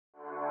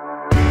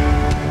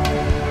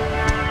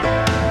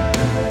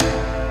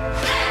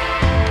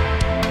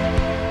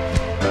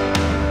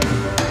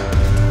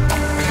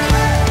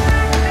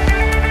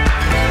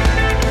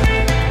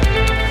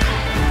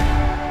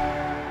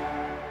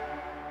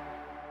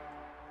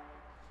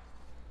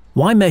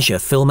Why measure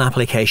film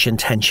application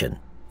tension?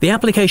 The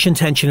application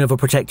tension of a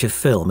protective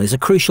film is a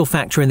crucial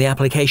factor in the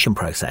application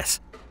process.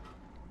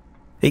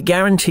 It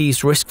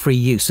guarantees risk-free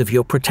use of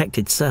your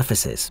protected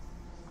surfaces.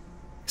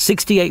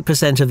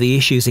 68% of the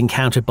issues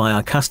encountered by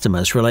our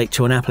customers relate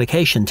to an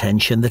application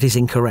tension that is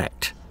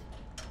incorrect.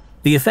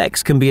 The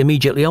effects can be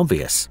immediately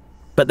obvious,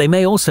 but they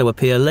may also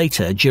appear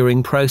later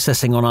during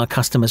processing on our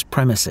customers'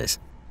 premises.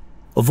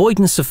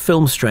 Avoidance of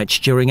film stretch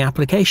during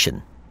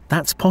application.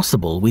 That's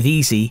possible with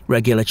easy,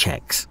 regular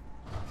checks.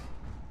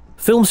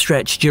 Film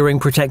stretch during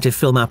protective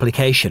film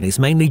application is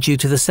mainly due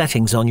to the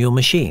settings on your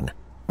machine: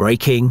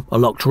 braking, a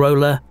locked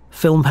roller,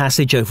 film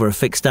passage over a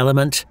fixed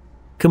element,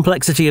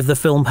 complexity of the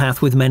film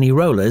path with many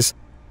rollers,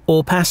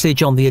 or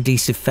passage on the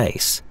adhesive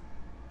face.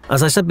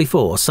 As I said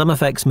before, some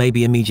effects may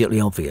be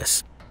immediately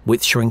obvious: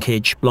 width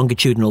shrinkage,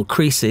 longitudinal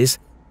creases,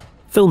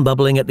 film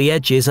bubbling at the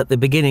edges at the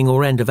beginning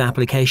or end of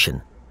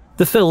application.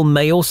 The film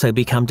may also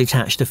become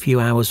detached a few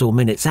hours or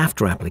minutes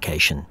after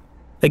application.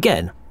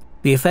 Again,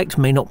 the effect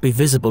may not be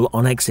visible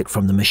on exit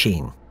from the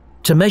machine.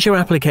 To measure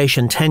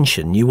application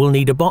tension, you will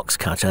need a box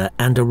cutter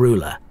and a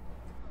ruler.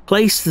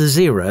 Place the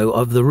zero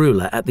of the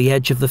ruler at the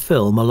edge of the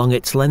film along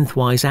its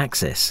lengthwise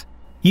axis.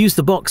 Use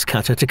the box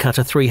cutter to cut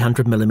a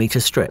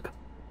 300mm strip.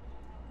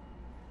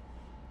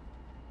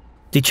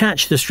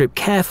 Detach the strip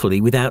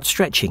carefully without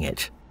stretching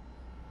it.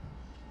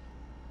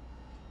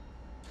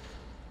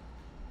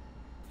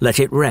 Let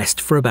it rest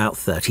for about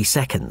 30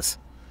 seconds.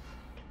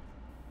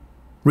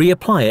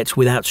 Reapply it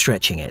without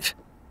stretching it.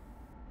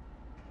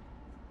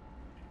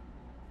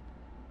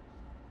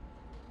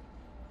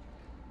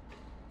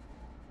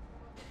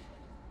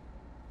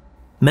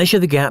 Measure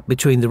the gap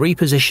between the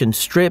repositioned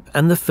strip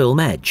and the film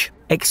edge.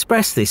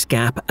 Express this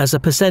gap as a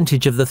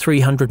percentage of the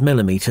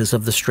 300mm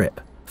of the strip.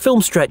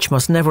 Film stretch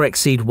must never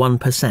exceed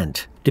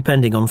 1%,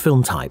 depending on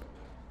film type.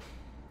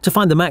 To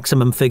find the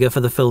maximum figure for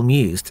the film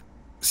used,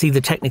 see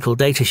the technical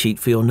datasheet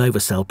for your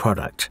Novacel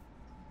product.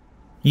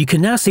 You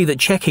can now see that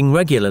checking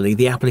regularly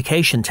the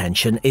application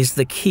tension is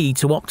the key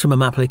to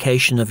optimum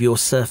application of your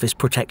surface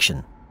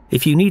protection.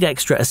 If you need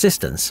extra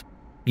assistance,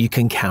 you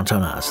can count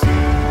on us.